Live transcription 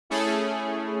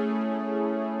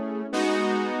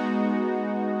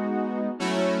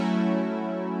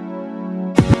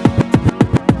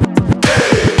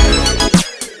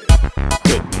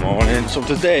So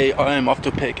today I am off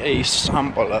to pick a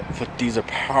sample up for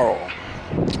DeedsApparel,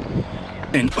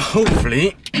 and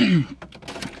hopefully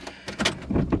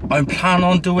I plan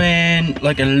on doing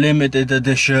like a limited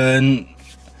edition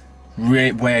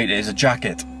where it is a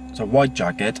jacket. It's a white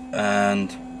jacket, and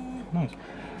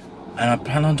I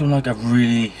plan on doing like a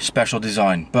really special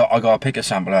design, but I gotta pick a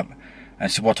sample up and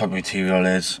see what type of material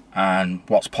it is and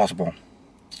what's possible.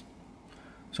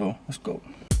 So let's go.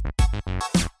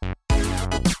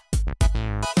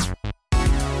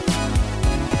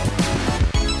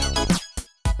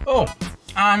 Oh,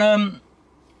 and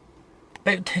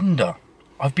about Tinder.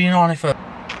 I've been on it for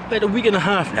about a week and a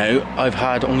half now. I've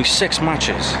had only 6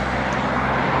 matches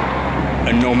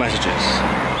and no messages.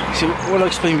 See, what I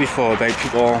explained before about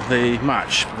people, they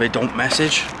match, but they don't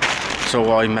message.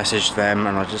 So I messaged them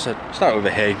and I just said, start with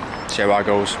a hey, see how that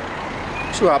goes.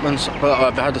 See what happens. But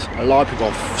I've had a lot of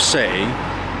people say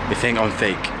they think I'm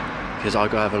fake, because I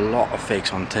have a lot of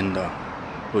fakes on Tinder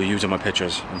who are using my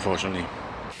pictures, unfortunately.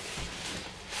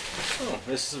 Oh,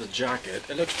 this is a jacket.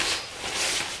 It looks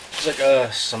it's like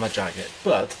a summer jacket,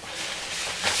 but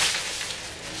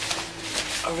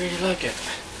I really like it.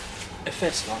 It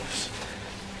fits nice.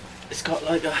 It's got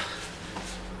like a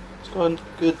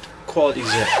good quality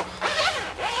zip.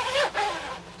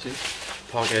 See,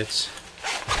 pockets.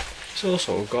 It's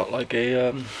also got like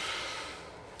a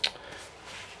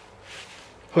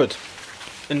hood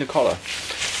in the collar.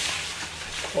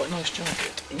 Quite a nice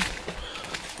jacket.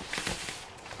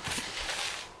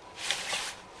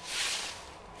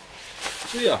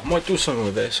 So yeah, I might do something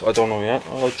with this. I don't know yet.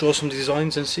 I'll draw some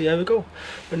designs and see how we go.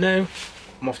 But now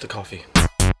I'm off to coffee.